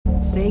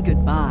Say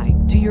goodbye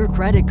to your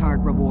credit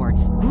card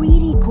rewards.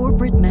 Greedy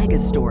corporate mega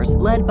stores,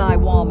 led by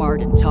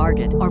Walmart and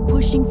Target, are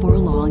pushing for a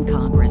law in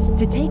Congress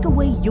to take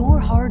away your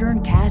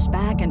hard-earned cash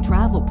back and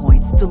travel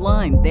points to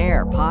line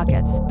their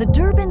pockets. The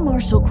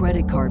Durbin-Marshall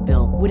credit card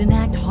bill would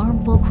enact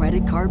harmful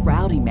credit card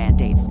routing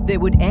mandates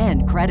that would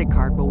end credit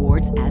card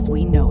rewards as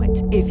we know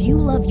it. If you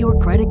love your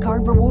credit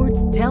card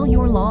rewards, tell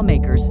your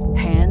lawmakers,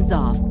 hands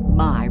off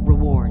my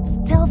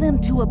rewards. Tell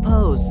them to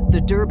oppose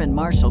the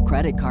Durbin-Marshall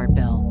credit card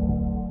bill.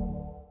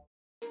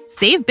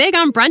 Save big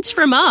on brunch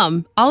for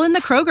mom, all in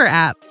the Kroger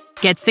app.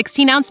 Get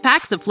 16-ounce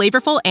packs of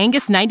flavorful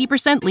Angus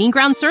 90% lean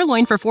ground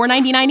sirloin for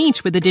 $4.99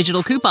 each with a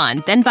digital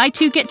coupon. Then buy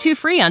 2, get 2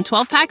 free on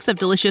 12 packs of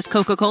delicious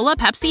Coca-Cola,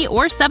 Pepsi,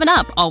 or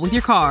 7-Up, all with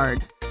your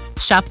card.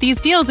 Shop these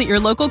deals at your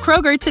local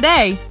Kroger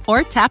today,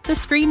 or tap the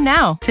screen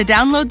now to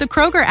download the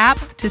Kroger app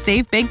to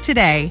save big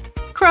today.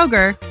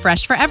 Kroger,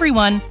 fresh for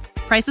everyone.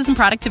 Prices and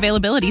product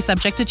availability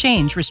subject to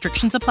change.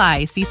 Restrictions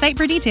apply. See site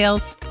for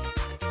details.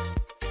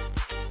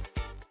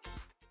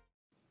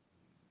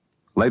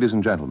 Ladies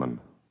and gentlemen,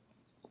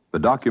 the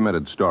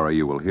documented story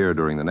you will hear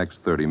during the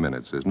next 30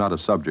 minutes is not a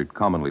subject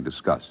commonly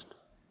discussed.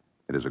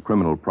 It is a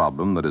criminal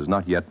problem that is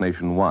not yet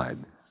nationwide,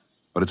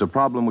 but it's a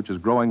problem which is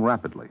growing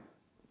rapidly.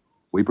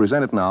 We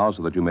present it now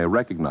so that you may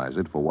recognize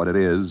it for what it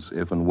is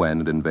if and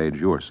when it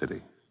invades your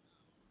city.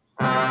 The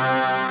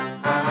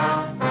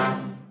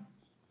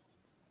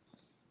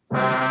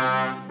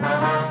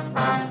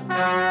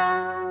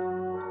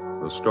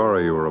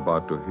story you are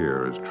about to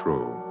hear is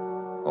true.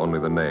 Only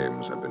the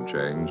names have been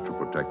changed to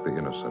protect the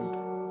innocent.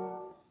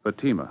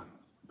 Fatima,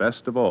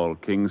 best of all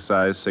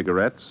king-size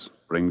cigarettes,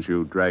 brings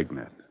you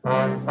Dragnet.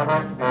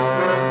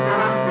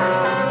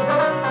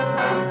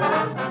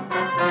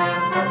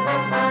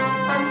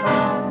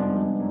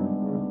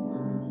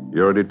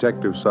 You're a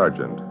detective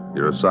sergeant.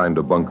 You're assigned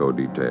to bunco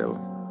detail.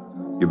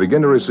 You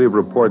begin to receive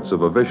reports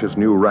of a vicious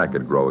new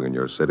racket growing in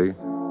your city,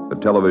 the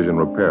television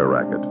repair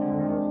racket.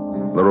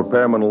 The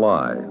repairmen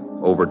lie,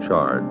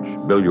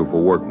 overcharge, bill you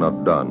for work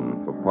not done,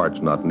 for parts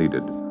not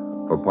needed,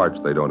 for parts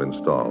they don't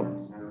install.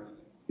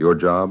 Your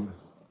job?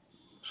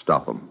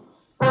 Stop them.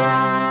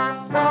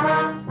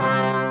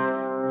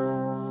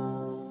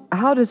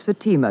 How does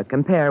Fatima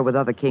compare with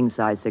other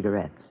king-size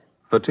cigarettes?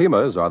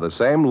 Fatimas are the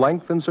same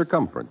length and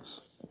circumference,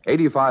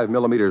 85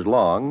 millimeters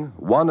long,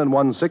 1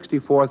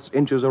 1/64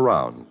 inches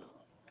around.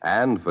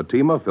 And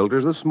Fatima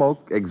filters the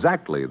smoke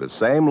exactly the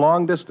same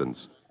long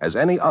distance as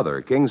any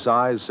other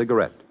king-size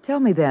cigarette. Tell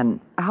me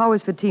then, how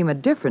is Fatima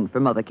different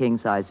from other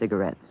king-size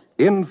cigarettes?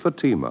 In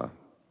Fatima,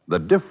 the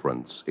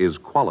difference is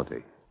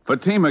quality.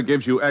 Fatima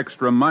gives you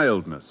extra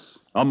mildness,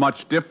 a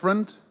much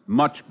different,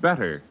 much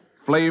better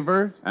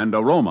flavor and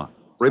aroma.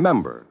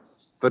 Remember,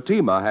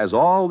 Fatima has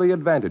all the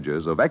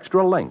advantages of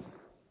extra length,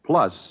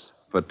 plus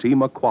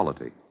Fatima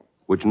quality,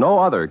 which no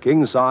other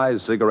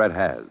king-size cigarette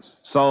has.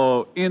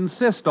 So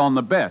insist on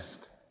the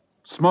best.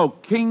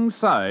 Smoke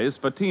king-size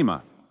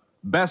Fatima.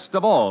 Best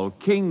of all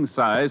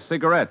king-size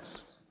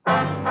cigarettes.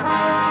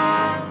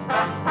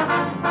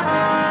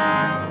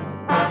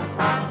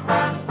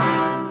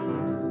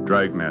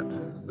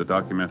 Dragnet, the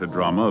documented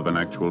drama of an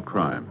actual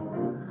crime.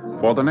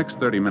 For the next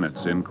 30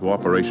 minutes, in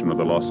cooperation with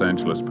the Los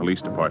Angeles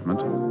Police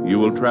Department, you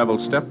will travel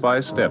step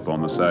by step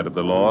on the side of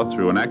the law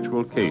through an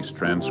actual case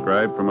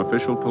transcribed from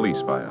official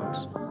police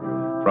files.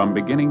 From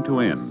beginning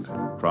to end,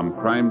 from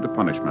crime to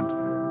punishment,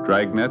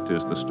 Dragnet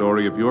is the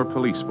story of your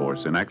police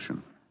force in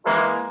action.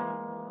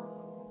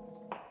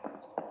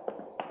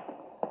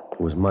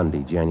 It was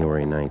Monday,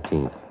 January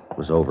 19th. It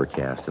was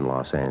overcast in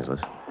Los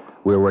Angeles.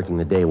 We were working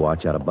the day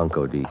watch out of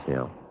bunco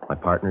detail. My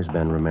partner's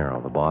Ben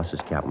Romero. The boss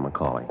is Captain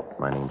McCauley.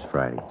 My name's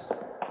Friday.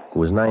 It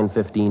was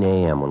 9:15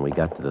 a.m. when we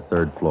got to the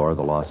third floor of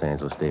the Los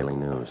Angeles Daily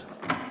News,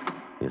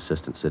 the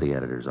assistant city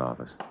editor's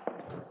office.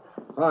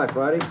 Hi,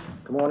 Friday.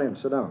 Come on in.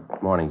 Sit down.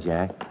 Morning,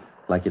 Jack.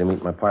 I'd like you to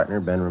meet my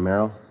partner, Ben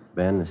Romero.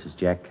 Ben, this is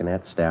Jack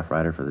Kinnett, staff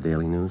writer for the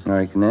Daily News. All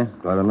right,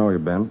 Kinnett. Glad to know you,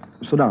 Ben.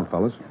 Sit down,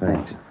 fellas.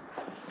 Thanks.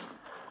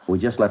 We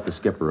just left the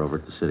skipper over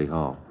at the city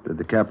hall. Did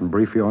the captain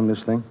brief you on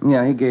this thing?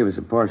 Yeah, he gave us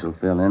a partial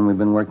fill-in. We've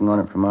been working on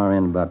it from our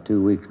end about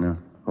 2 weeks now.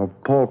 Well,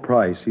 Paul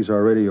Price, he's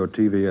our radio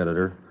TV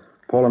editor.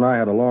 Paul and I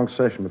had a long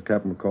session with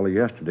Captain McCauley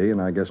yesterday,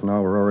 and I guess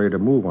now we're all ready to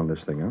move on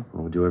this thing, huh?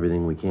 We'll do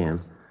everything we can.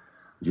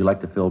 Would you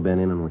like to fill Ben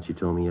in on what you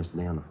told me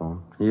yesterday on the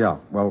phone? Yeah.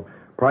 Well,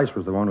 Price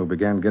was the one who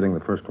began getting the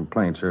first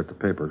complaints here at the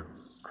paper.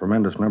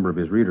 Tremendous number of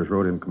his readers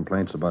wrote in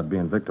complaints about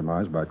being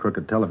victimized by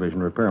crooked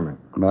television repairmen.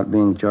 About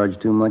being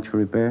charged too much for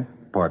repair?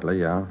 Partly,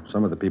 yeah.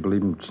 Some of the people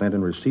even sent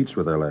in receipts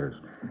with their letters.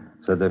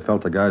 Said they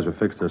felt the guys who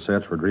fixed their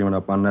sets were dreaming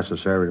up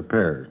unnecessary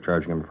repairs,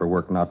 charging them for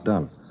work not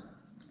done.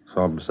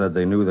 Some of them said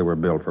they knew they were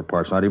billed for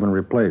parts not even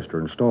replaced or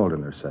installed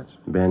in their sets.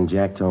 Ben,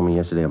 Jack told me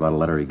yesterday about a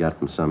letter he got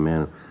from some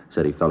man who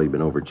said he felt he'd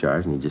been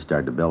overcharged and he just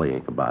started to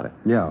bellyache about it.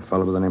 Yeah, a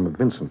fellow by the name of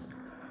Vincent.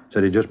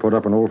 Said he just put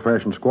up an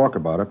old-fashioned squawk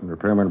about it, and the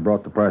repairman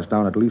brought the price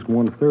down at least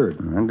 1/3.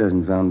 That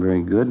doesn't sound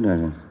very good,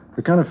 does it?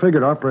 We kind of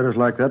figured operators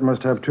like that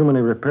must have too many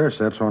repair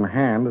sets on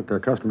hand that their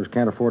customers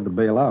can't afford to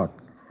bail out.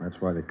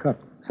 That's why they cut.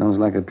 Sounds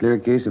like a clear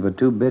case of a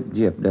two-bit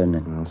gyp, doesn't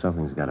it? Well,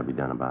 something's got to be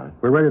done about it.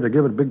 We're ready to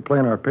give it big play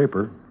in our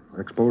paper,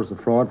 expose the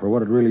fraud for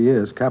what it really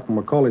is. Captain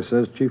McCauley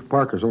says Chief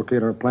Parker's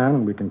okayed our plan,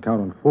 and we can count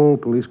on full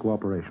police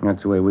cooperation.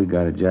 That's the way we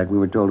got it, Jack. We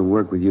were told to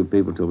work with you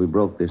people till we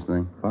broke this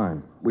thing.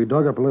 Fine. We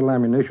dug up a little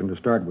ammunition to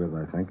start with,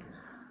 I think.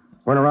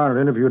 Went around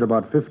and interviewed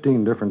about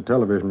 15 different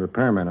television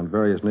repairmen in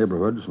various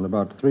neighborhoods, and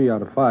about 3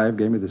 out of 5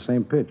 gave me the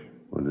same pitch.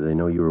 Well, did they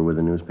know you were with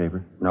the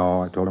newspaper?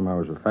 No, I told them I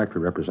was a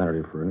factory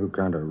representative for a new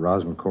kind of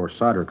rosin core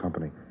solder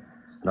company,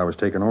 and I was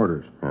taking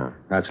orders. Yeah.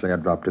 Naturally, I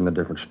dropped in the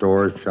different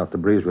stores, shot the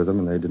breeze with them,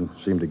 and they didn't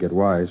seem to get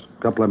wise.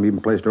 A couple of them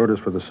even placed orders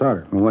for the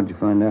solder. Well, what'd you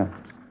find out?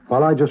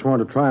 Well, I just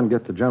wanted to try and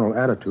get the general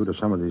attitude of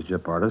some of these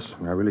gyp artists,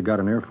 and I really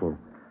got an earful.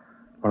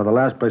 One of the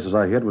last places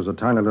I hit was a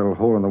tiny little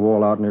hole in the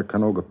wall out near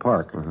Canoga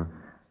Park.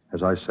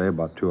 As I say,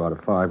 about 2 out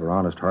of 5 are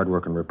honest,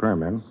 hard-working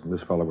repairmen, and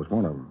this fellow was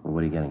one of them. Well,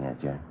 what are you getting at,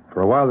 Jack?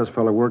 For a while, this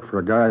fellow worked for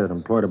a guy that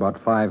employed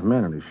about 5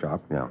 men in his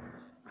shop. Yeah.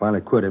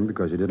 Finally quit him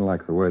because he didn't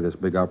like the way this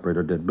big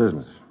operator did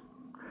business.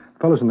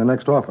 Fellas in the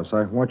next office,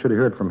 I want you to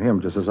hear it from him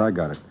just as I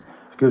got it.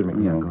 Excuse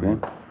me. Yeah, okay.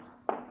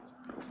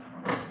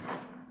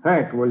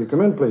 Hank, will you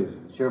come in, please?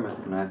 Sure,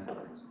 Mr. Knapp.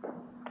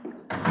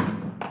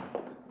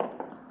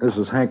 This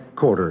is Hank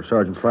Coulter,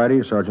 Sergeant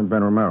Friday, Sergeant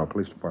Ben Romero,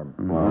 Police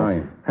Department. All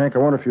right. Hank, I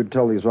wonder if you'd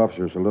tell these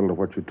officers a little of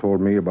what you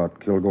told me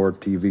about Kilgore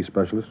TV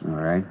specialist. All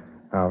right.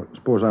 Now,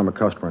 suppose I'm a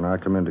customer and I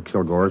come into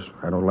Kilgore's.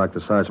 I don't like the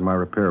size of my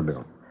repair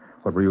bill.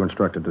 What were you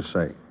instructed to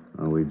say?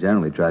 Well, we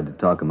generally tried to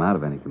talk him out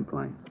of any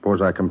complaint.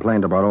 Suppose I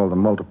complained about all the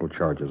multiple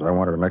charges. I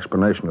wanted an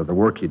explanation of the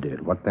work he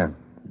did. What then?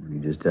 We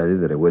just tell you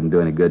that it wouldn't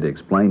do any good to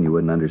explain. You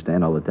wouldn't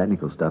understand all the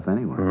technical stuff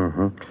anyway.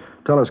 Mm-hmm.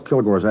 Tell us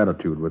Kilgore's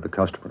attitude with the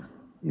customer.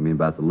 You mean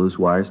about the loose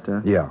wire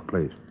stuff? Yeah,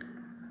 please.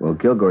 Well,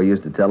 Kilgore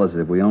used to tell us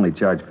that if we only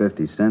charged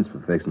 50 cents for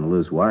fixing a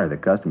loose wire, the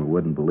customer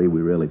wouldn't believe we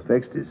really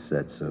fixed his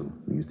set, so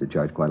we used to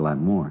charge quite a lot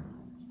more.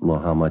 Well,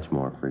 how much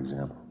more, for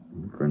example?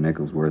 For a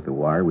nickel's worth of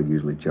wire, we'd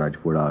usually charge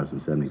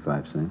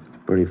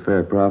 $4.75. Pretty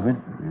fair profit.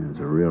 Yeah, it's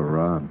a real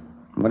rob.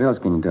 What else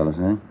can you tell us,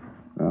 Hank?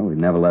 Well, we'd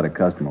never let a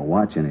customer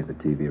watch any of the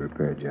TV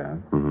repair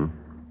job. Mm-hmm.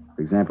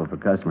 For example, if a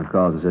customer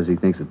calls and says he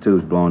thinks the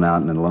tube's blown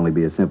out and it'll only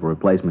be a simple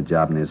replacement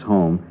job in his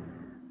home,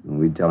 and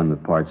we'd tell him the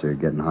parts are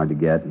getting hard to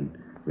get, and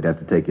we'd have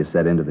to take his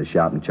set into the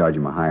shop and charge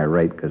him a higher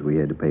rate because we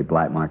had to pay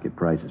black market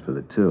prices for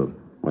the tube.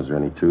 Was there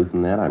any truth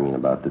in that? I mean,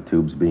 about the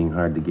tubes being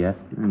hard to get?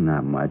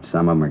 Not much.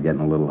 Some of them are getting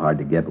a little hard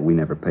to get, but we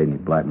never paid any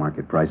black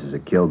market prices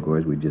at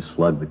Kilgore's. We just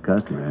slugged the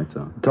customer, that's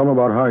all. Tell me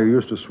about how you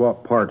used to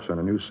swap parts on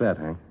a new set,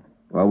 Hank.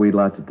 Well, we'd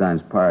lots of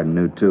times pirate a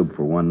new tube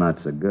for one not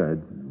so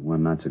good.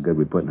 One not so good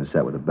we'd put in a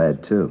set with a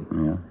bad tube.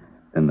 Yeah.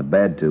 Then the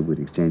bad tube we'd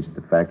exchange at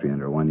the factory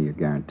under a 1-year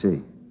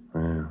guarantee.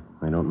 Yeah,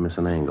 they don't miss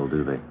an angle,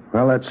 do they?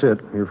 Well, that's it.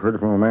 You've heard it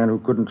from a man who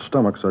couldn't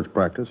stomach such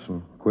practice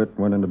and quit,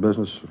 went into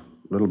business, a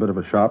little bit of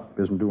a shop.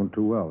 Isn't doing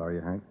too well, are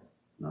you, Hank?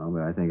 No,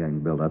 but I think I can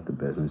build up the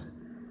business.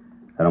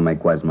 I don't make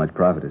quite as much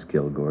profit as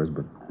Kilgore's,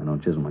 but I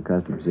don't chisel my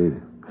customers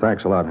either.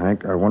 Thanks a lot,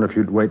 Hank. I wonder if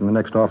you'd wait in the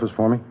next office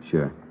for me?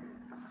 Sure.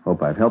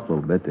 Hope I've helped a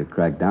little bit to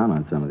crack down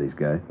on some of these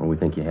guys. Well, we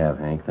think you have,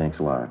 Hank. Thanks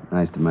a lot.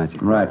 Nice to meet you.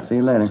 Right. See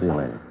you later. See you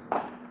later.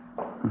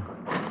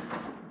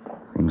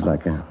 Seems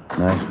like a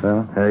nice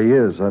fellow. He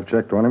is. I've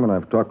checked on him, and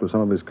I've talked with some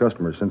of his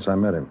customers since I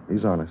met him.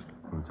 He's honest.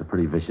 It's a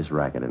pretty vicious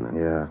racket, isn't it?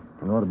 Yeah.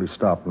 It ought to be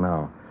stopped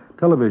now.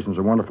 Television's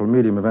a wonderful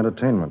medium of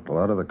entertainment. A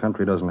lot of the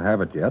country doesn't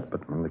have it yet,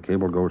 but when the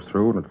cable goes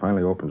through and it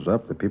finally opens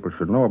up, the people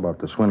should know about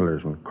the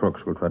swindlers and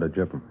crooks who'll try to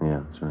gyp them. Yeah,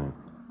 that's right.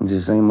 It's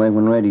the same way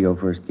when radio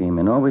first came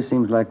in. Always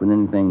seems like when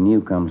anything new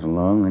comes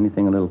along,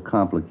 anything a little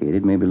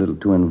complicated, maybe a little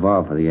too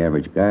involved for the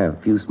average guy, a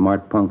few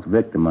smart punks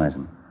victimize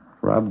him.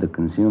 Rob the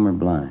consumer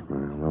blind.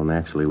 Well,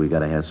 naturally, we got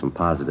to have some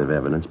positive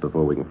evidence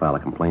before we can file a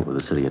complaint with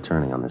the city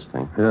attorney on this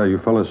thing. Yeah, you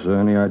fellas,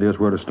 any ideas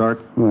where to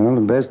start? Well, the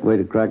best way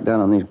to crack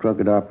down on these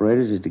crooked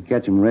operators is to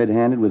catch them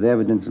red-handed with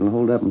evidence that'll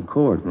hold up in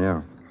court.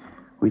 Yeah.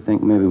 We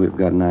think maybe we've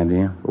got an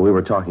idea. Well, we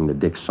were talking to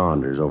Dick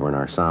Saunders over in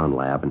our sound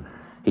lab, and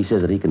he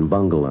says that he can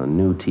bungle a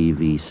new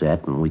TV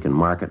set, and we can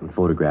mark it and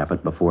photograph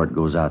it before it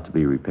goes out to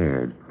be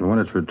repaired. And when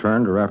it's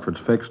returned or after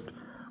it's fixed,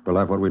 we'll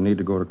have what we need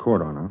to go to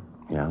court on, huh?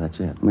 Yeah, that's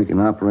it. We can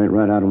operate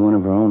right out of one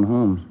of our own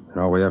homes. And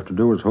all we have to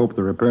do is hope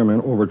the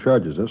repairman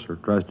overcharges us or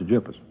tries to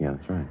gyp us. Yeah,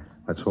 that's right.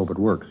 Let's hope it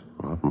works.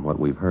 Well, from what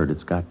we've heard,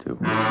 it's got to.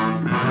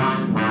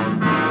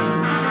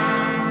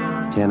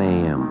 10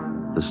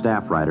 a.m. The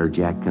staff writer,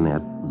 Jack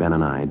Kinnett, Ben,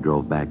 and I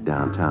drove back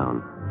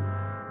downtown.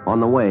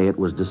 On the way, it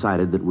was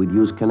decided that we'd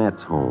use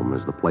Kinnett's home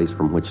as the place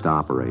from which to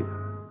operate.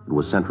 It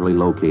was centrally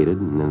located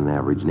and in an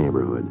average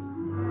neighborhood.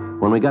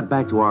 When we got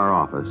back to our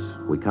office,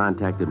 we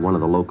contacted one of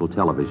the local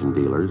television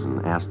dealers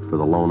and asked for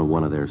the loan of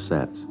one of their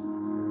sets.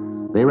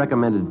 They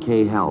recommended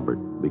K. Halbert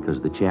because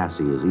the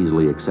chassis is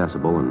easily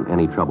accessible and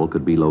any trouble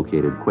could be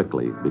located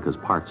quickly because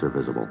parts are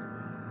visible.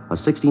 A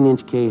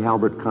 16-inch K.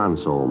 Halbert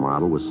console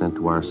model was sent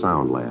to our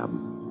sound lab.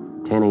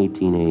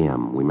 10:18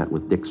 a.m., we met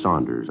with Dick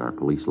Saunders, our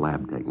police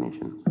lab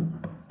technician.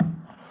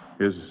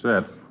 Here's the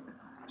set.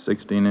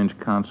 16-inch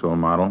console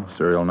model,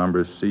 serial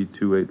number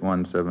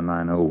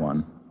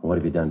C2817901. What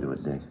have you done to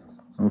it, Dick?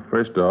 Well,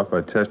 first off,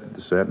 I tested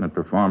the set and it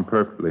performed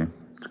perfectly.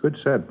 It's a good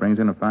set. Brings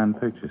in a fine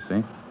picture,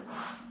 see?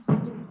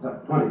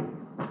 20.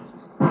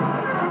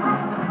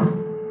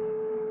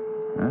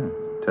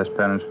 Test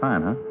pattern's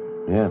fine, huh?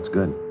 Yeah, it's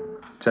good.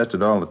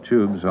 Tested all the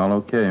tubes, all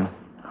okay.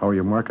 How are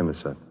you marking the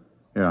set?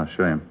 Yeah, I'll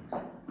show you.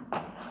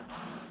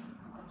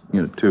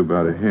 Get a tube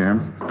out of here.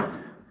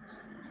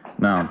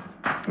 Now,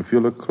 if you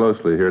look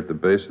closely here at the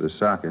base of the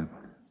socket,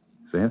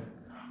 see it?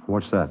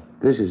 What's that?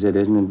 This is it,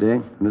 isn't it,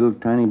 Dick? Little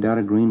tiny dot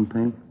of green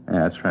paint?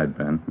 Yeah, that's right,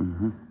 Ben.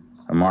 Mm-hmm.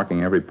 I'm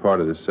marking every part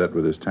of the set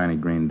with this tiny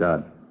green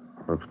dot.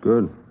 Looks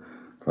good.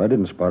 If I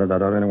didn't spot it, I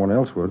doubt anyone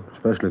else would,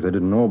 especially if they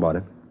didn't know about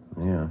it.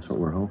 Yeah, that's what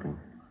we're hoping.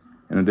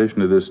 In addition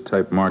to this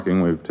type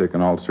marking, we've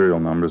taken all serial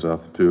numbers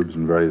off the tubes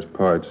and various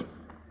parts.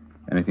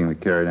 Anything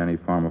that carried any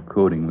form of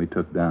coding, we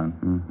took down.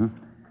 Mm-hmm.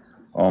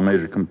 All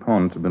major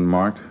components have been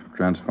marked.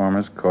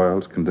 Transformers,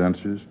 coils,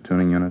 condensers,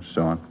 tuning units,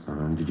 so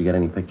on. Did you get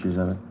any pictures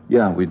of it?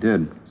 Yeah, we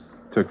did.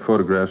 Took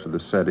photographs of the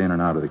set in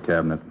and out of the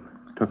cabinet.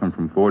 Took them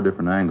from 4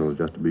 different angles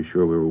just to be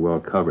sure we were well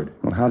covered.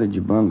 Well, how did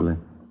you bungle it?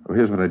 Well,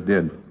 here's what I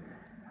did.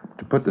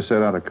 To put the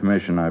set out of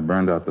commission, I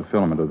burned out the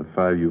filament of the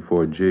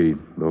 5U4G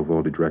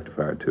low-voltage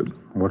rectifier tube.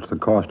 What's the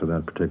cost of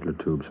that particular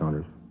tube,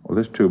 Saunders? Well,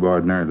 this tube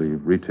ordinarily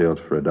retails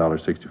for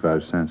 $1.65.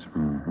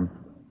 Mm-hmm.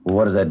 Well,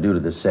 what does that do to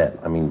the set?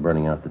 I mean,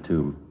 burning out the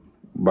tube.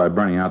 By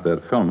burning out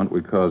that filament,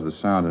 we cause the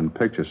sound and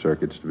picture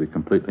circuits to be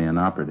completely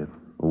inoperative.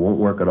 It won't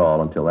work at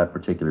all until that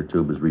particular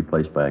tube is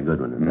replaced by a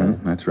good one, isn't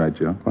it? That's right,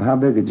 Joe. Well, how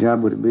big a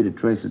job would it be to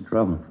trace the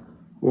trouble?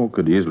 Well, it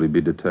could easily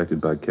be detected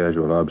by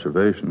casual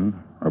observation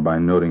or by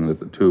noting that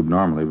the tube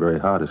normally very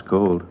hot is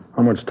cold.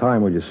 How much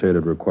time would you say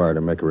it'd require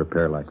to make a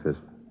repair like this?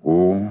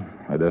 Oh,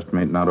 I'd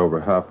estimate not over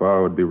a half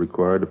hour would be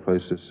required to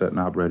place this set in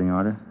operating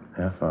order.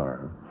 Half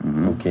hour.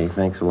 Mm-hmm. Okay,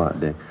 thanks a lot,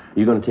 Dick.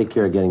 You going to take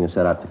care of getting the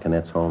set out to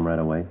Canette's home right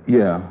away?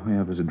 Yeah, we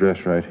have his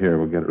address right here.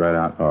 We'll get it right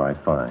out. All right,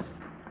 fine.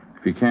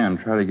 If you can,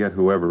 try to get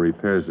whoever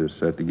repairs this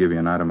set to give you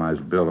an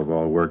itemized bill of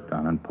all work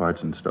done and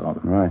parts installed.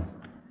 Right.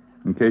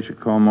 In case you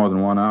call more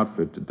than one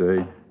outfit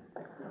today,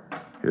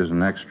 here's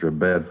an extra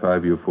bad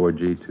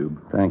 5U4G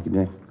tube. Thank you,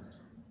 Dick.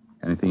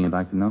 Anything you'd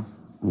like to know?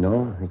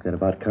 No, I think that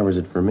about covers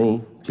it for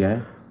me.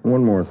 Jack?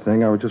 One more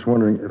thing. I was just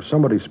wondering, if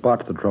somebody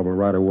spots the trouble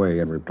right away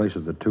and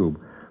replaces the tube,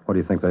 what do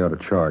you think they ought to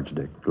charge,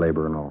 Dick?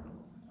 Labor and all.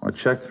 I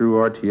checked through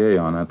RTA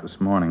on that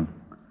this morning.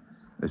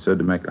 They said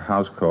to make a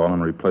house call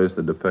and replace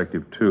the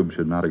defective tube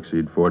should not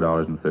exceed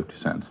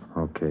 $4.50.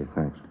 Okay,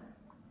 thanks.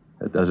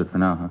 That does it for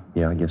now, huh?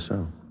 Yeah, I guess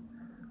so.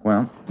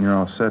 Well, you're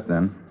all set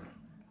then.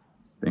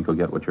 Think you'll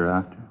get what you're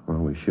after? Well,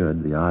 we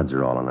should. The odds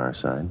are all on our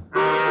side.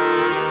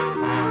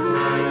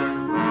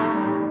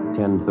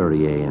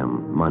 10:30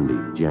 a.m.,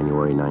 Monday,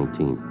 January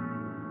 19th.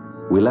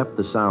 We left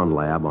the sound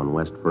lab on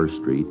West 1st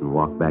Street and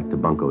walked back to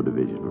Bunko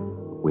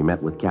Division. We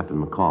met with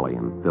Captain McCauley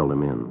and filled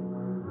him in.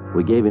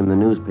 We gave him the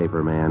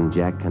newspaper man,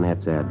 Jack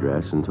Canette's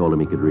address, and told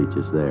him he could reach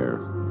us there.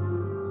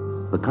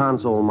 The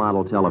console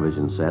model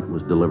television set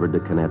was delivered to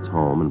Canette's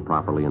home and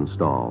properly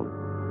installed.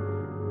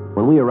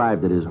 When we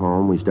arrived at his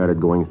home, we started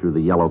going through the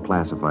yellow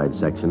classified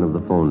section of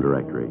the phone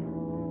directory.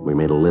 We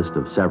made a list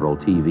of several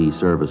TV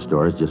service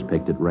stores just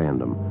picked at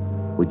random.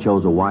 We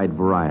chose a wide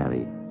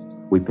variety.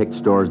 We picked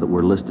stores that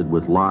were listed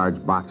with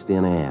large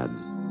boxed-in ads,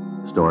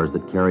 stores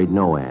that carried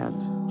no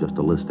ads, just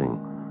a listing.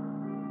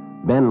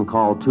 Ben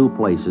called 2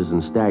 places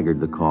and staggered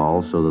the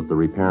calls so that the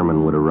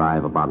repairman would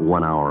arrive about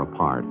 1 hour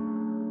apart.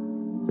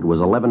 It was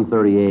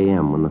 11:30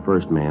 a.m. when the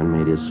first man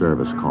made his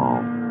service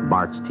call,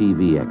 Bart's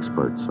TV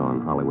experts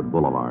on Hollywood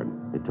Boulevard.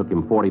 It took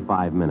him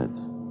 45 minutes.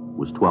 It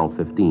was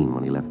 12:15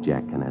 when he left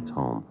Jack Canette's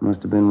home.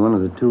 Must have been one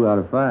of the 2 out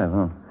of 5,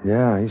 huh?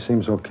 Yeah, he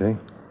seems okay.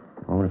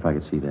 I wonder if I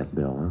could see that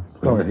bill,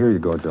 huh? Oh, here you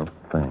go, Joe.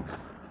 Thanks.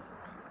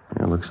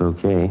 Yeah, looks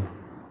okay.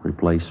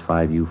 Replace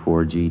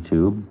 5U4G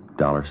tube,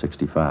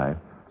 $1.65.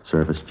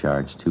 Service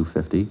charge,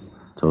 $2.50.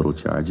 Total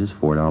charges,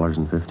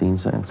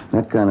 $4.15.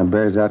 That kind of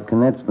bears out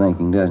Canette's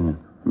thinking, doesn't it?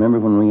 Remember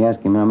when we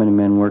asked him how many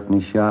men worked in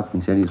his shop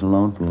and he said he's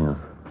alone? Yeah.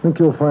 I think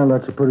you'll find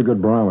that's a pretty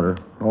good barometer.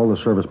 All the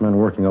servicemen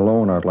working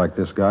alone aren't like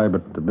this guy,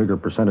 but the bigger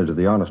percentage of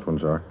the honest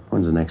ones are.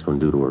 When's the next one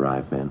due to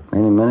arrive, Ben?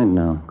 Any minute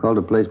now. Called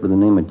a place by the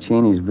name of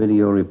Cheney's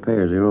Video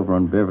Repairs. They're over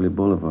on Beverly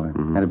Boulevard.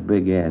 Mm-hmm. Had a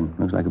big ad.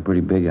 Looks like a pretty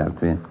big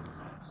outfit.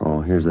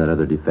 Oh, here's that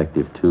other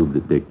defective tube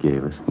that Dick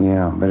gave us.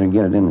 Yeah, better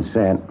get it in the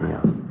set.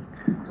 Yeah.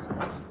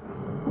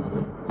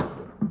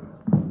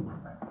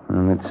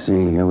 Well, let's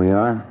see. Here we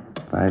are.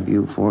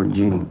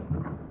 5U4G.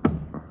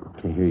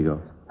 Okay, here you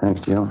go.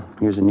 Thanks, Joe.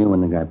 Here's a new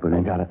one the guy put in.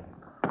 I got it.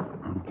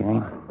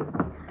 Okay.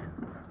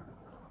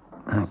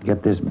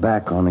 Get this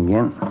back on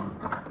again.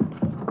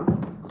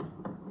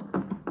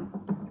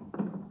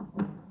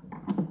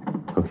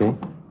 Okay?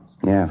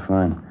 Yeah,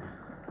 fine.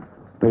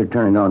 Better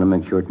turn it on to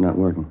make sure it's not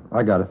working.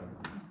 I got it.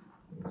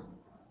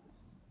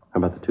 How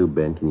about the tube,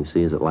 Ben? Can you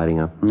see? Is it lighting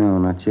up? No,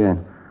 not yet.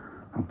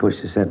 I'll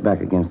push the set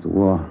back against the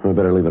wall. We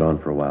better leave it on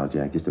for a while,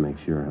 Jack, just to make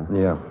sure, huh?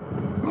 Yeah.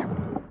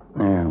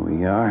 There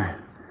we are.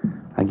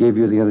 I gave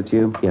you the other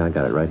tube? Yeah, I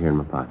got it right here in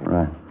my pocket.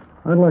 Right.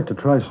 I'd like to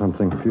try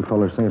something, if you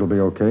fellas think it'll be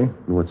okay.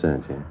 What's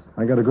that, Jack?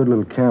 I got a good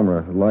little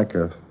camera, like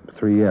a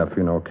 3F,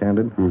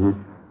 candid. Mm-hmm.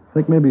 I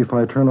think maybe if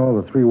I turn all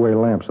the three-way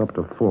lamps up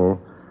to full,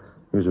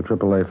 use a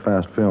AAA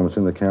fast film that's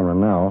in the camera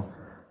now,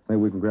 maybe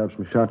we can grab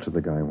some shots of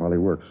the guy while he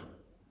works.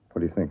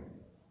 What do you think?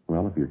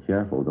 Well, if you're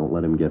careful, don't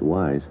let him get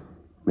wise.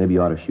 Maybe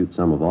you ought to shoot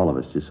some of all of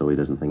us just so he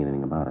doesn't think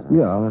anything about it. Huh?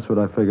 Yeah, that's what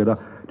I figured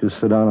out. Just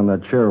sit down on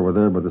that chair over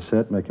there by the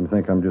set, make him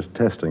think I'm just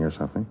testing or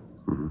something.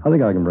 Mm-hmm. I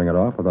think I can bring it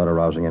off without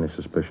arousing any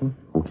suspicion.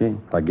 Okay.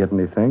 If I get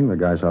anything, the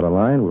guy's out of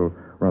line, we'll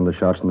run the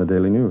shots in the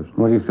Daily News.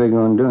 What do you figure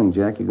on doing,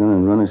 Jack? You going to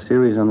run a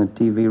series on the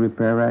TV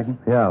repair racket?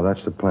 Yeah,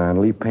 that's the plan.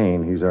 Lee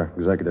Payne, he's our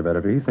executive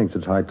editor. He thinks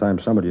it's high time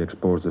somebody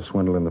exposed the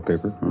swindle in the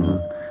paper. Mm-hmm.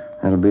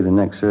 That'll be the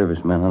next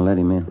service, man. I'll let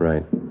him in.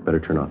 Right. Better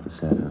turn off the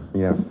set, huh?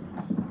 Yeah.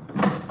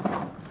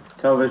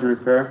 Television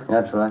repair?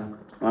 That's right.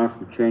 I'm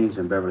from Cheney's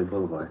on Beverly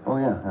Boulevard. Oh,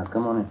 yeah. Now,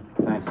 come on in.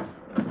 Thanks.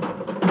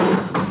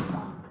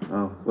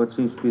 Oh, what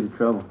seems to be the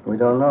trouble? We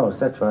don't know. The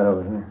set's right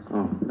over here.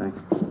 Oh, thanks.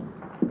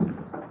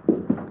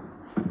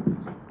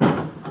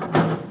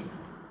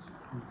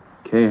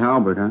 Kay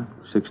Halbert, huh?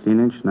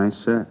 16-inch, nice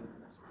set.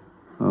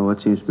 Oh, what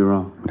seems to be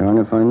wrong? Darn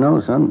if I know,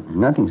 son.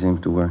 Nothing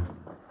seems to work.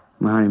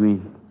 Well, how do you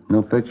mean?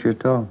 No picture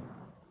at all.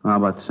 How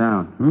about the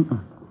sound?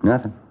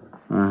 Nothing.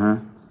 Uh-huh.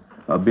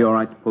 It'll be all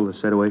right to pull the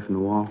set away from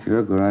the wall?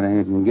 Sure, go right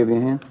ahead. Can you give you a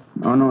hand?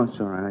 Oh, no, it's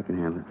all right. I can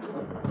handle it.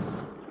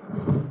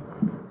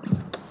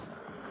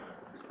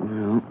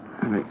 Well,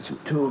 I'll make some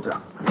tools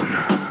out.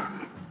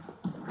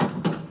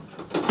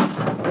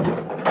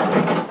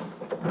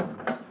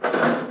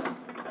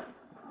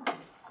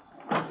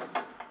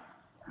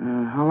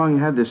 How long you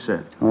had this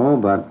set? Oh,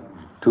 about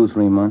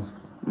 2-3 months.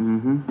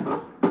 Mm-hmm.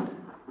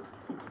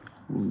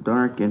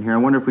 Dark in here. I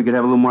wonder if we could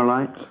have a little more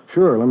light?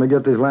 Sure, let me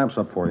get these lamps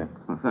up for you.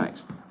 Oh, thanks.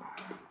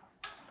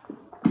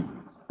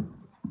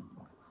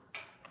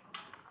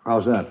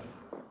 How's that?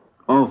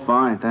 Oh,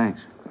 fine,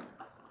 thanks.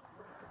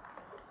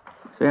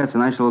 Say, that's a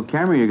nice little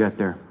camera you got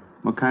there.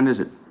 What kind is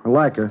it? A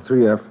Leica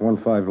 3F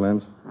 1.5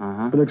 lens.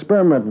 Uh-huh. Been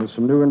experimenting with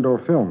some new indoor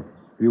film.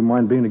 You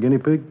mind being a guinea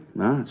pig?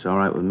 No, it's all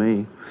right with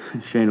me.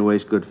 Shame to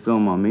waste good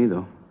film on me,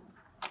 though.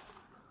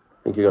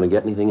 Think you're going to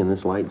get anything in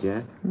this light,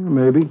 Jack?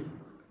 Maybe.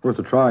 Worth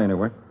a try,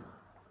 anyway.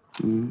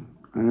 I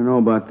don't know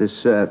about this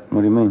set.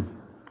 What do you mean?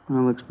 Well,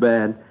 it looks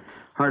bad.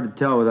 Hard to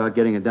tell without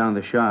getting it down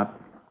to the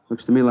shop.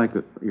 Looks to me like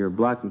your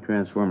blocking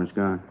transformer's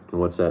gone. And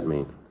what's that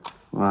mean?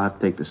 Well, I'll have to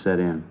take the set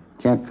in.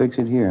 Can't fix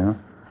it here, huh?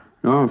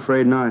 No, I'm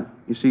afraid not.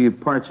 You see,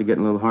 parts are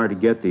getting a little hard to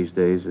get these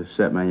days. The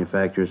set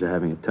manufacturers are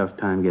having a tough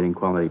time getting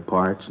quality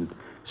parts, and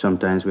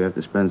sometimes we have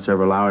to spend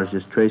several hours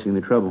just tracing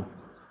the trouble.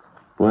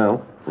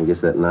 Well, I guess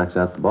that knocks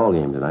out the ball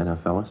game tonight, huh,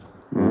 fellas?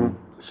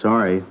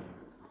 Sorry.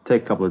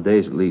 Take a couple of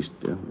days at least.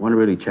 Want to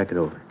really check it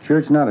over. Sure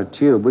it's not a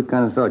tube. We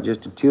kind of thought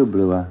just a tube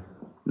blew out.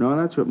 No,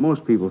 that's what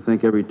most people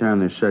think every time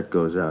their set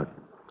goes out.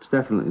 It's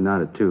definitely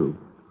not a tube.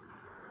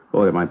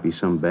 Oh, there might be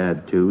some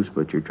bad tubes,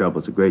 but your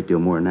trouble's a great deal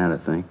more than that, I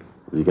think.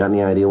 Have you got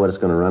any idea what it's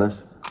going to run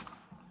us?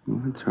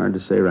 Well, it's hard to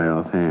say right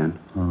offhand.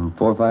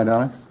 $4 or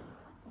 $5?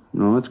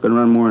 No, it's going to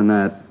run more than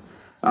that.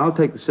 I'll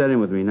take the set in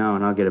with me now,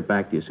 and I'll get it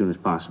back to you as soon as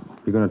possible.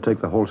 You going to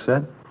take the whole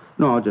set?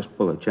 No, I'll just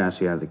pull a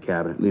chassis out of the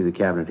cabinet, leave the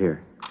cabinet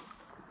here.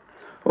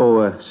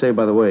 Oh, say,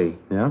 by the way,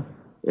 Yeah?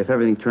 if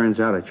everything turns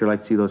out, I'd sure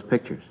like to see those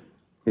pictures.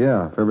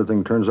 Yeah, if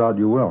everything turns out,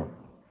 you will.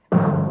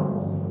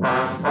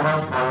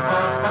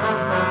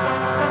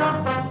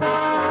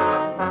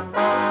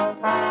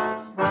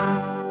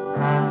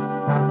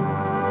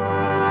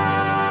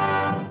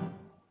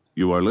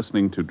 You are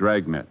listening to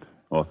Dragnet,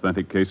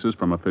 authentic cases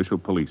from official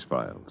police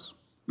files.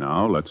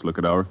 Now, let's look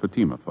at our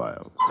Fatima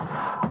files.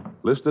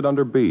 Listed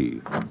under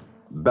B,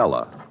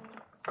 Bella.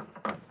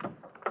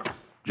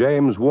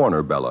 James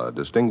Warner Bella,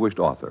 distinguished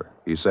author.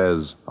 He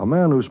says, A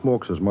man who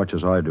smokes as much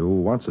as I do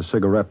wants a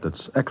cigarette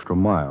that's extra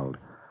mild.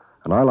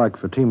 And I like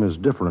Fatima's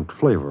different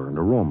flavor and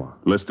aroma.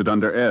 Listed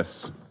under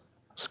S,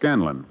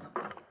 Scanlon.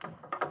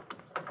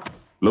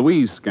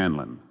 Louise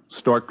Scanlon,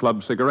 Stork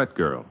Club cigarette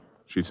girl.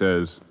 She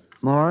says,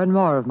 More and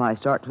more of my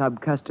Stork Club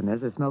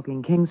customers are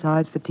smoking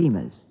king-size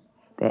Fatimas.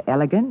 They're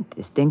elegant,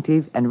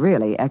 distinctive, and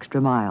really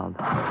extra mild.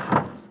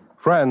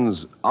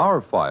 Friends,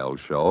 our files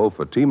show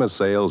Fatima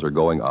sales are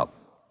going up.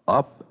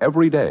 Up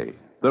every day.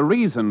 the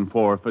reason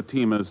for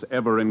Fatima's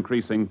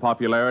ever-increasing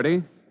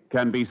popularity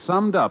can be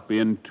summed up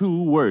in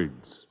 2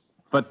 words: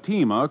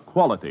 Fatima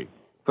quality.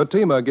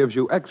 Fatima gives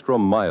you extra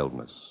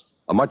mildness,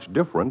 a much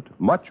different,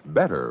 much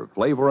better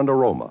flavor and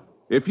aroma.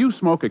 If you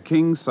smoke a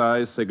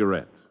king-size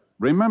cigarette,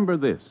 remember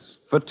this: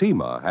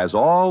 Fatima has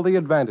all the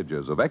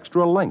advantages of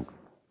extra length,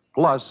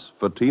 plus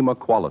Fatima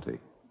quality,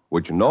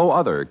 which no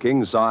other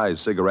king-size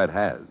cigarette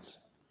has.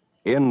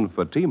 In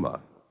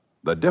Fatima,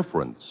 the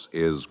difference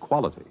is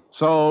quality.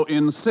 So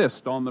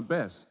insist on the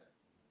best.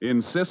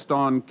 Insist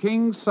on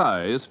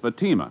king-size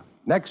Fatima.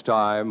 Next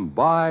time,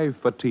 buy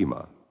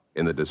Fatima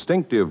in the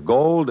distinctive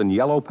gold and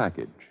yellow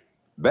package.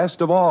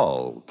 Best of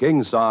all,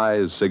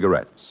 king-size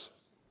cigarettes.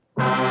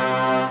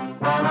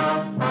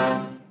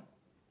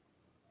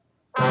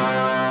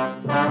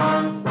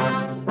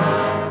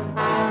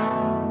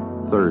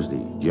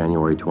 Thursday,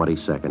 January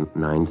 22nd,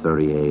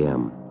 9:30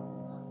 a.m.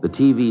 The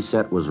TV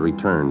set was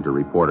returned to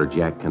reporter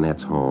Jack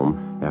Cannett's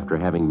home after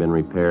having been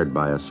repaired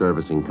by a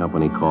servicing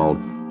company called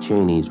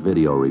Cheney's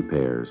Video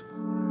Repairs.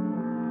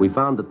 We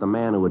found that the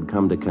man who had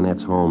come to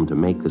Cannett's home to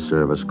make the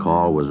service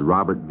call was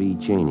Robert B.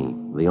 Cheney,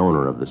 the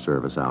owner of the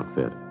service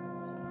outfit.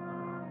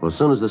 Well, as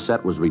soon as the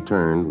set was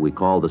returned, we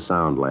called the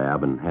sound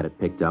lab and had it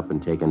picked up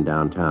and taken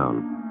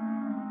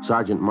downtown.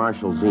 Sergeant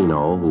Marshall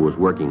Zeno, who was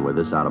working with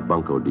us out of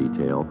Bunko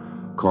Detail,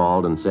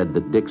 called and said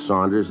that Dick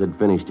Saunders had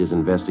finished his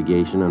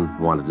investigation and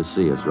wanted to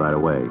see us right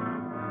away.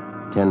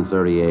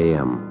 10:30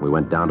 a.m., we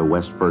went down to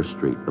West 1st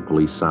Street, the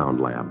police sound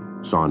lab.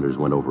 Saunders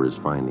went over his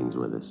findings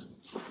with us.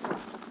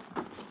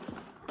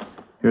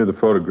 Here are the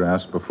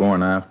photographs before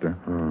and after.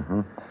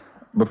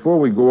 Before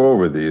we go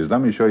over these,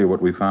 let me show you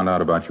what we found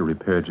out about your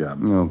repair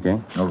job.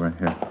 Okay. Over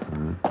here.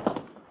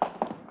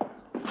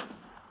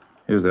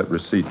 Here's that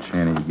receipt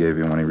Cheney gave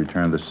you when he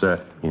returned the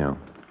set. Yeah.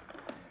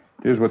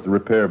 Here's what the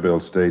repair bill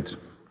states.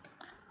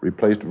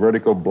 Replaced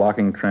vertical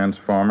blocking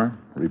transformer,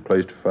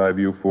 replaced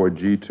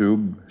 5U4G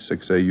tube,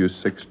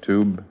 6AU6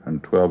 tube,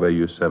 and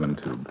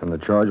 12AU7 tube. And the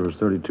charge was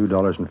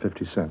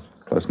 $32.50.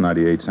 Plus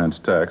 98 cents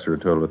tax, or a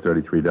total of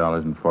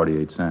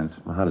 $33.48.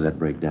 Well, how does that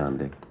break down,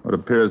 Dick? It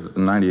appears that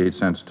the 98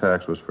 cents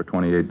tax was for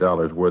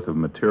 $28 worth of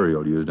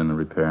material used in the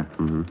repair.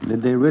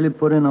 Did they really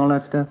put in all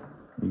that stuff?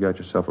 You got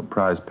yourself a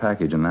prize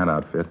package in that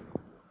outfit.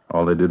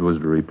 All they did was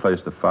to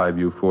replace the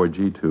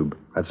 5U4G tube.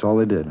 That's all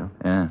they did, huh?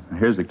 Yeah.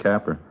 Here's the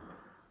capper.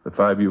 The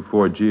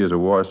 5U4G is a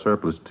war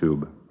surplus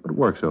tube, but it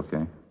works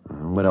okay.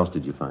 What else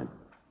did you find?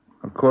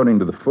 According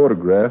to the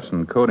photographs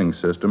and coding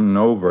system,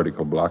 no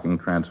vertical blocking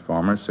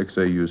transformer,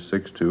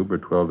 6AU6 tube, or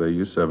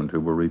 12AU7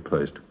 tube were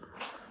replaced.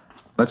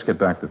 Let's get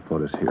back to the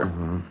photos here.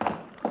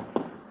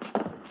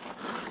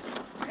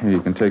 Here, you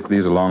can take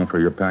these along for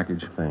your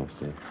package. Thanks,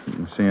 Dick. You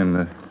can see in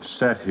the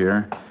set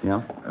here.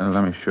 Yeah?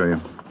 Let me show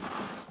you.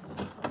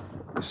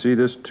 You see,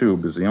 this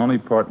tube is the only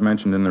part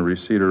mentioned in the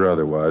receipt or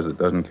otherwise that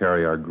doesn't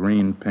carry our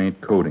green paint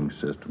coating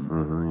system.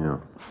 Yeah.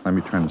 Let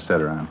me turn the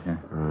set around here.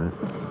 All right.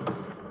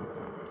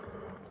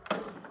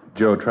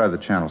 Joe, try the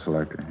channel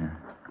selector here.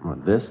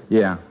 What, this?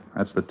 Yeah,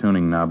 that's the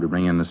tuning knob to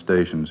bring in the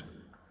stations.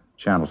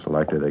 Channel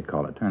selector, they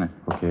call it. Turn it.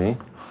 Okay.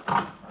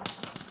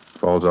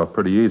 Falls off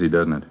pretty easy,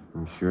 doesn't it?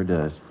 It sure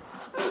does.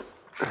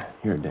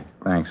 Here, Dick.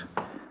 Thanks.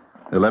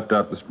 They left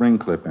out the spring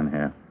clip in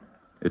here.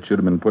 It should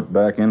have been put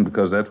back in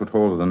because that's what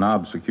holds the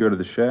knob secure to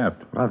the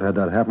shaft. I've had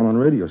that happen on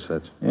radio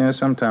sets. Yeah,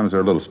 sometimes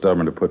they're a little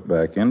stubborn to put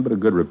back in, but a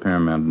good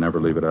repairman would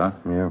never leave it out.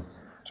 Yeah.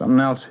 Something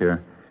else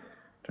here.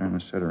 Turn the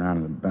set around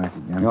in the back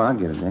again. No, I'll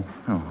get it, Dick.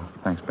 Oh,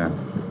 thanks, Ben.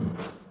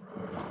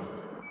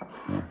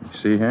 Yeah, you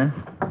see here?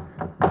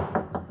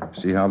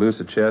 See how loose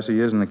the chassis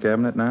is in the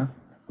cabinet now?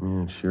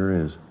 Yeah, it sure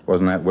is.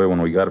 Wasn't that way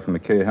when we got it from the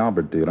K.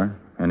 Halbert dealer,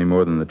 any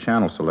more than the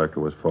channel selector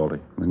was faulty.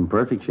 It was in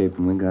perfect shape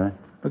when we got it.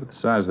 Look at the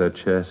size of that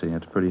chassis.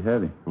 It's pretty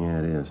heavy. Yeah,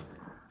 it is.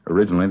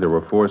 Originally, there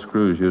were 4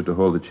 screws used to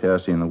hold the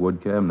chassis in the wood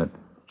cabinet.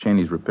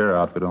 Cheney's repair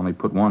outfit only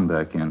put 1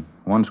 back in.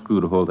 1 screw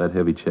to hold that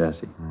heavy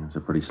chassis. Yeah, it's a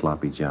pretty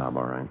sloppy job,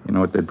 all right. You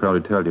know what they'd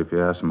probably tell you if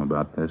you asked them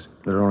about this?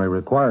 That it only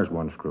requires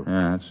 1 screw.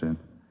 Yeah, that's it.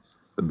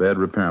 The bad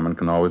repairman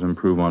can always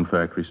improve on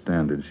factory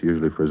standards,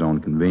 usually for his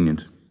own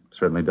convenience.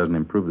 Certainly doesn't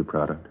improve the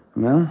product.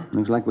 Well,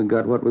 looks like we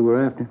got what we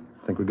were after.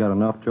 Think we got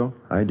enough, Joe?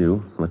 I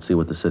do. Let's see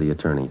what the city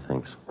attorney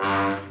thinks.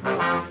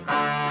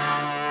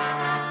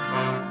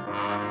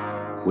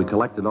 We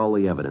collected all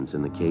the evidence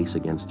in the case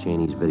against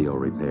Cheney's Video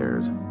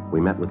Repairs. We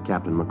met with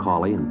Captain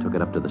McCauley and took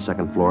it up to the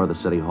 2nd floor of the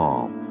city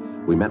hall.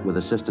 We met with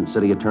Assistant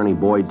City Attorney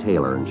Boyd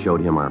Taylor and showed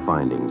him our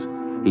findings.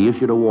 He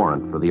issued a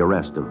warrant for the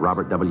arrest of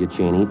Robert W.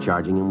 Cheney,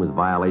 charging him with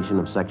violation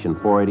of Section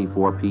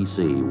 484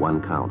 PC,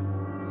 1 count.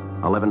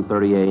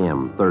 11:30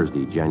 a.m.,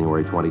 Thursday,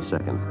 January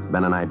 22nd.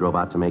 Ben and I drove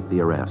out to make the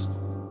arrest.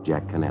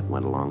 Jack Canett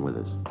went along with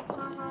us.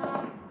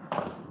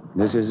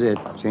 This is it,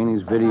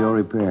 Cheney's Video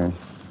Repairs.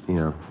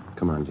 Yeah.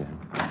 Come on, Jack.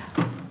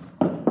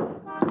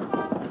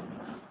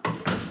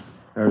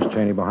 There's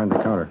Cheney behind the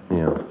counter.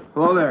 Yeah.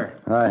 Hello there.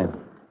 Hi.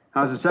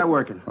 How's the set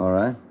working? All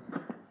right.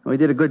 We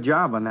did a good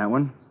job on that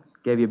one.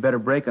 Gave you a better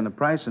break on the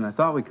price than I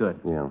thought we could.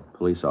 Yeah.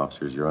 Police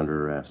officers, you're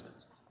under arrest.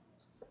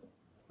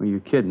 Well,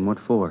 you're kidding. What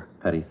for?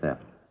 Petty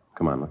theft.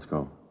 Come on, let's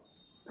go.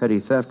 Petty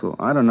theft? Well,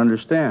 I don't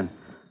understand.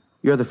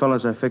 You're the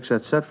fellas I fixed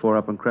that set for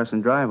up on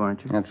Crescent Drive,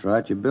 aren't you? That's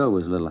right. Your bill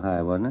was a little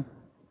high, wasn't it?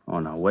 Oh,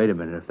 now, wait a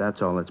minute. If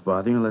that's all that's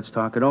bothering you, let's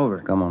talk it over.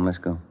 Come on, let's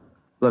go.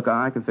 Look,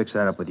 I can fix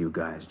that up with you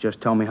guys. Just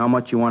tell me how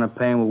much you want to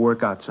pay and we'll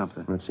work out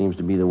something. That seems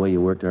to be the way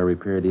you worked our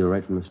repair deal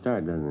right from the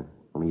start, doesn't it?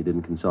 Only you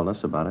didn't consult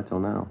us about it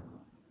till now.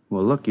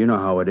 Well, look, you know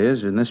how it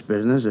is in this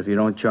business. If you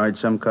don't charge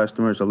some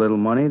customers a little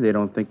money, they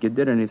don't think you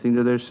did anything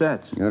to their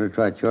sets. You ought to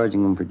try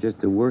charging them for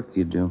just the work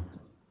you do.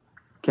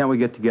 Can't we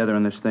get together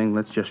on this thing?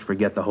 Let's just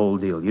forget the whole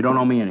deal. You don't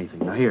owe me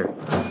anything. Now, here.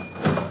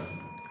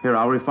 Here,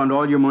 I'll refund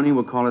all your money.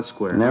 We'll call it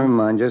square. Never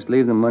mind. Just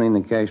leave the money in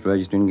the cash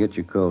register and get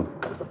your coat.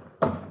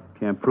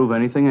 Can't prove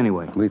anything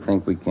anyway. We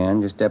think we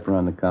can. Just step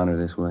around the counter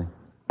this way.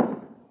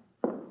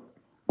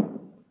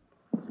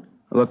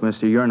 Look,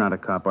 mister, you're not a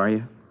cop, are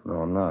you? No,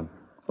 I'm not.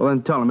 Well,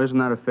 then tell him, isn't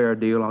that a fair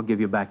deal? I'll give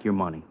you back your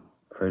money.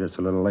 Afraid it's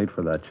a little late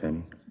for that,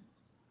 Cheney.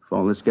 If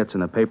all this gets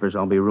in the papers,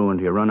 I'll be ruined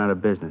here, run out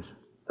of business.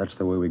 That's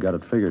the way we got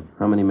it figured.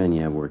 How many men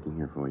you have working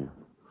here for you?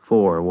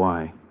 4.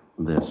 Why?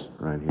 This,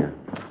 right here.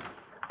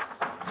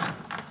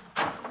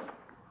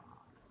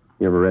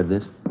 You ever read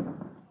this?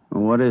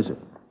 Well, what is it?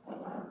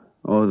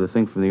 Oh, the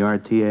thing from the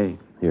RTA.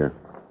 Here.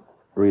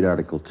 Read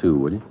Article 2,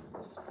 would you?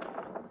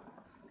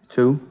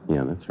 2?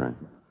 Yeah, that's right.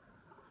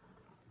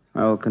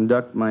 I will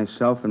conduct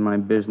myself and my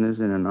business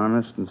in an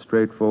honest and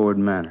straightforward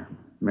manner,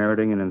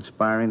 meriting and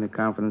inspiring the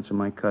confidence of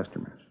my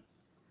customers.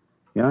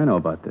 Yeah, I know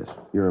about this.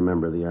 You're a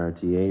member of the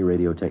RTA,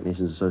 Radio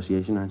Technicians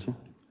Association, aren't you?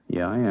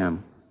 Yeah, I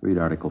am. Read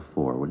Article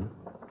 4, would you?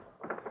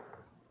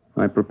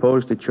 I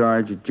propose to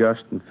charge a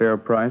just and fair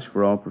price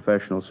for all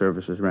professional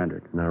services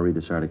rendered. Now read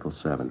this Article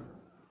 7.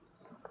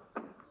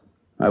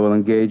 I will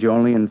engage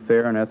only in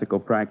fair and ethical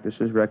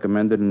practices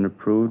recommended and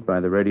approved by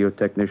the Radio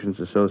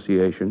Technicians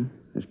Association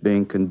as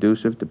being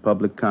conducive to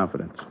public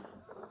confidence.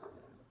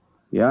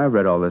 Yeah, I've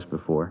read all this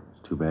before.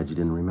 It's too bad you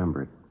didn't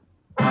remember it.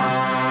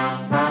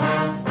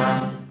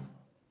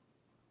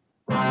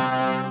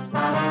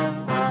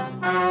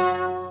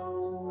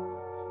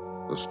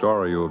 The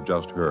story you have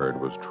just heard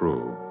was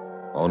true.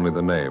 Only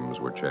the names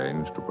were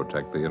changed to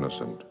protect the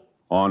innocent.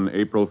 On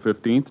April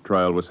 15th,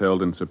 trial was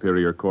held in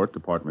Superior Court,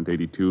 Department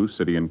 82,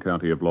 City and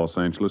County of Los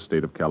Angeles,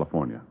 State of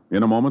California.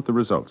 In a moment, the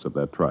results of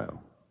that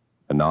trial.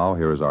 And now,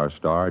 here is our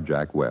star,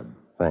 Jack Webb.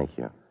 Thank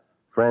you.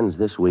 Friends,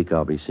 this week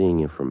I'll be seeing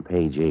you from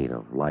page 8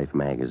 of Life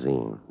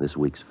magazine, this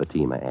week's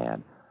Fatima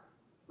ad.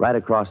 Right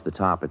across the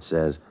top it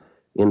says,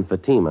 "In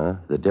Fatima,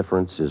 the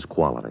difference is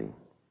quality."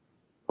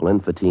 Well, in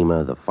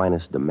Fatima, the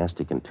finest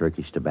domestic and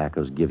Turkish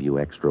tobaccos give you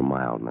extra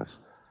mildness,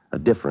 a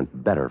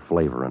different, better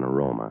flavor and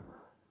aroma.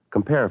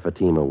 Compare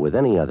Fatima with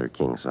any other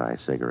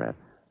king-size cigarette.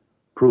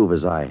 Prove,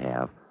 as I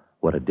have,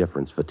 what a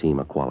difference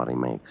Fatima quality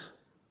makes.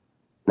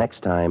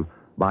 Next time,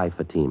 buy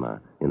Fatima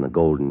in the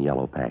golden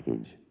yellow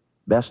package.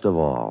 Best of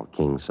all,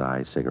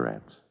 king-size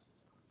cigarettes.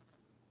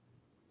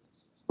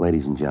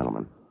 Ladies and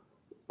gentlemen,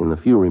 in the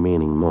few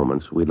remaining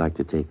moments, we'd like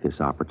to take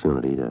this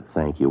opportunity to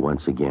thank you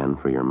once again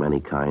for your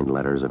many kind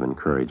letters of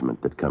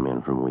encouragement that come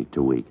in from week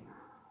to week.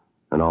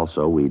 And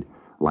also, we'd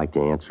like to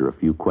answer a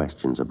few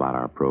questions about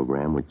our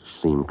program which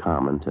seem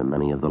common to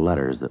many of the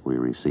letters that we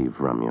receive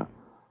from you.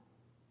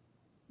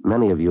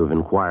 Many of you have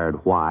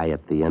inquired why,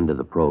 at the end of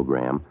the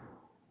program,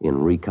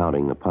 in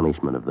recounting the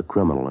punishment of the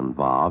criminal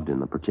involved in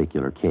the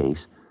particular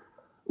case,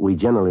 we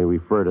generally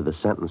refer to the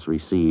sentence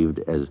received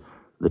as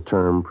the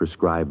term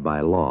prescribed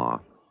by law.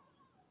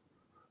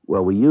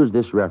 Well, we use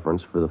this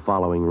reference for the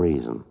following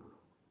reason.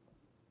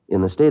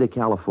 In the state of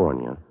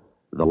California,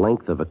 the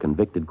length of a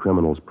convicted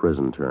criminal's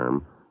prison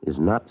term is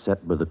not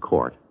set by the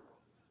court,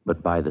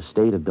 but by the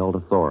state adult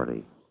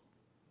authority.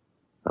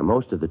 Now,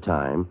 most of the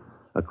time,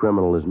 a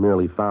criminal is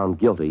merely found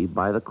guilty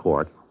by the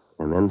court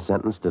and then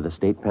sentenced to the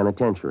state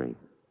penitentiary.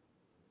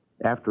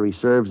 After he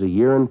serves a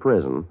year in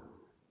prison,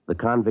 the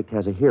convict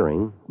has a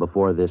hearing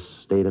before this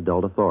state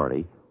adult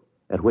authority,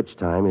 at which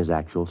time his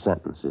actual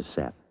sentence is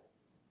set.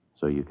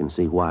 So you can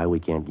see why we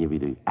can't give you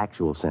the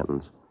actual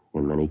sentence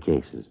in many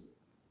cases.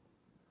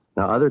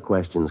 Now, other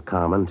questions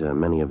common to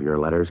many of your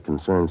letters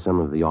concern some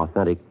of the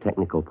authentic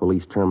technical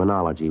police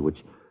terminology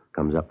which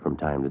comes up from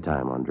time to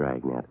time on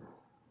Dragnet.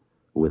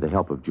 With the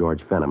help of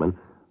George Fenneman,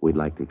 we'd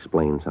like to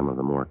explain some of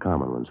the more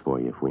common ones for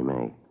you, if we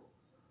may.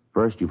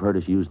 First, you've heard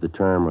us use the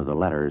term or the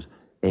letters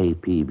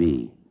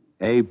APB.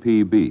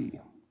 APB.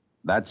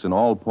 That's an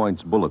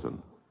all-points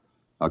bulletin,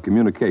 a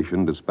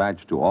communication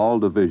dispatched to all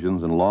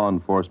divisions and law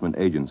enforcement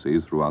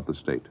agencies throughout the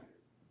state.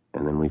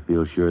 And then we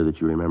feel sure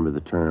that you remember the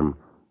term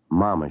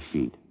Mama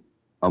Sheet.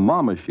 A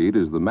Mama Sheet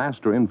is the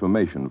master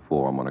information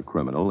form on a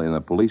criminal in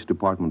a police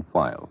department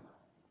file.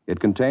 It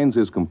contains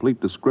his complete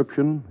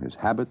description, his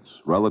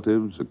habits,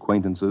 relatives,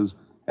 acquaintances,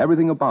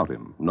 everything about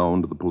him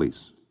known to the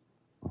police.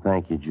 Well,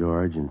 thank you,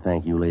 George, and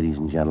thank you, ladies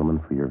and gentlemen,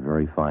 for your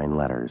very fine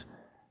letters.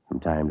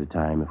 From time to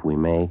time, if we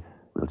may,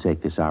 we'll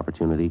take this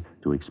opportunity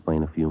to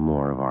explain a few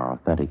more of our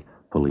authentic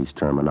police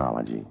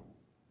terminology.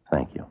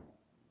 Thank you.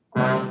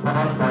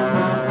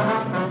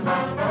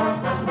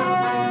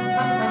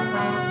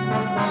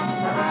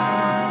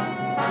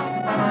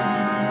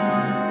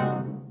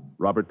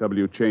 Robert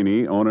W.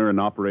 Cheney, owner and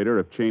operator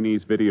of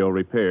Cheney's Video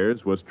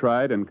Repairs, was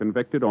tried and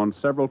convicted on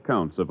several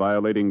counts of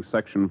violating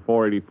Section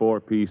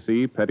 484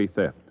 PC, petty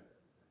theft.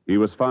 He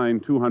was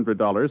fined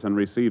 $200 and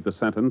received a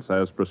sentence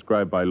as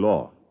prescribed by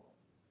law.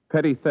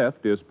 Petty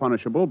theft is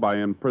punishable by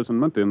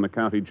imprisonment in the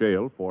county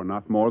jail for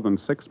not more than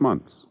 6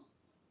 months.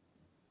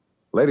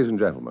 Ladies and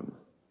gentlemen,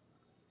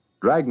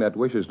 Dragnet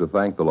wishes to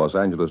thank the Los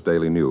Angeles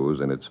Daily News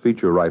and its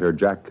feature writer,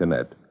 Jack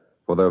Kinnett,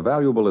 for their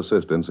valuable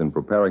assistance in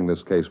preparing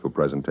this case for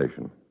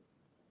presentation.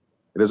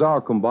 It is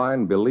our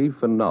combined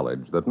belief and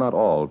knowledge that not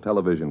all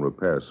television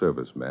repair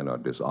servicemen are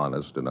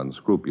dishonest and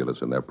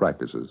unscrupulous in their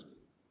practices.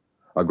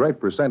 A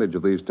great percentage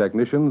of these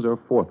technicians are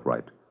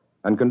forthright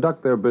and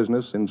conduct their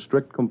business in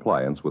strict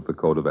compliance with the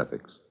Code of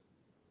Ethics.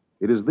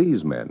 It is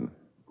these men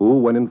who,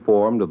 when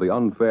informed of the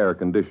unfair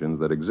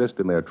conditions that exist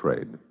in their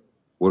trade,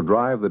 will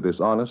drive the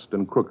dishonest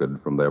and crooked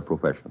from their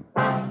profession.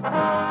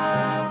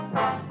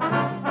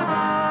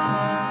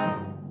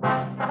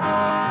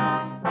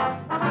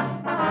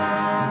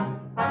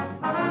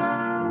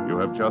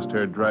 just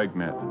heard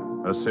Dragnet,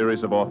 a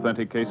series of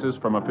authentic cases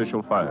from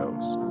official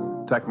files.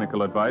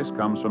 Technical advice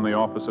comes from the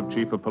Office of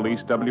Chief of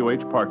Police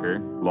W.H. Parker,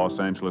 Los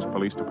Angeles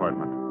Police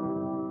Department.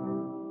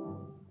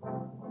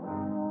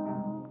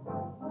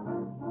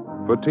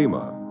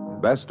 Fatima,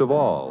 best of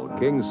all,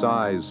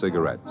 king-size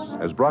cigarettes,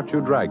 has brought you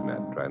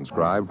Dragnet,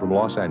 transcribed from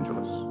Los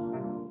Angeles.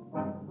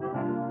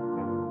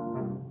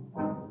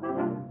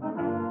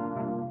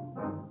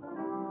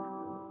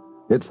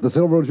 It's the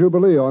Silver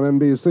Jubilee on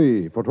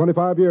NBC. For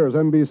 25 years,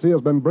 NBC has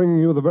been bringing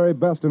you the very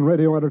best in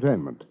radio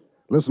entertainment.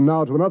 Listen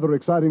now to another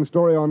exciting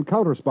story on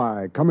Counter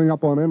Spy, coming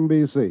up on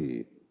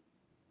NBC.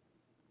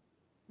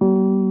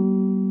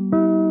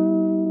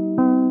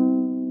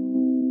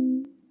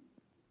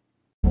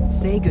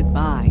 Say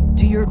goodbye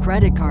to your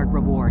credit card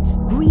rewards.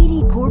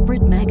 Greedy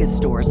corporate mega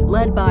stores,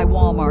 led by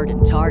Walmart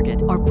and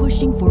Target, are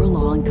pushing for a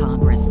law in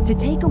Congress to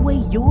take away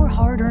your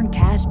hard-earned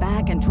cash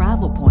back and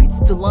travel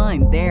points to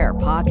line their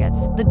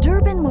pockets. The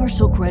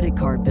Durbin-Marshall credit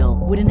card bill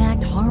would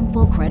enact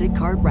harmful credit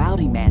card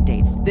routing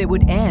mandates that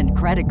would end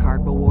credit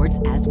card rewards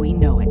as we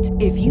know it.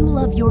 If you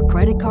love your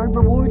credit card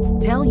rewards,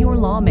 tell your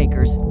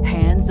lawmakers,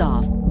 hands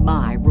off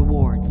my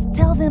rewards.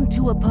 Tell them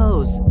to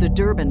oppose the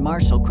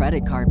Durbin-Marshall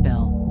credit card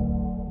bill.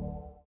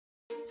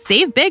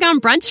 Save big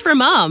on brunch for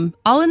mom,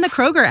 all in the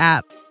Kroger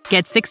app.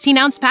 Get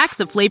 16-ounce packs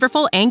of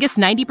flavorful Angus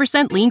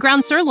 90% lean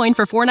ground sirloin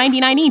for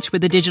 $4.99 each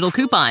with a digital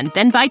coupon.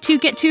 Then buy 2,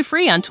 get 2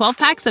 free on 12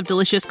 packs of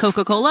delicious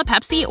Coca-Cola,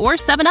 Pepsi, or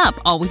 7-Up,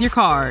 all with your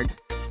card.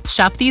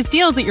 Shop these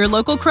deals at your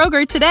local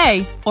Kroger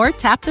today, or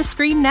tap the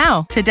screen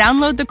now to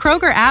download the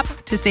Kroger app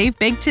to save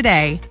big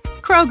today.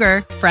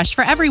 Kroger, fresh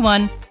for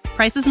everyone.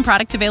 Prices and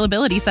product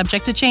availability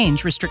subject to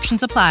change.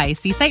 Restrictions apply.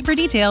 See site for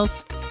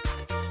details.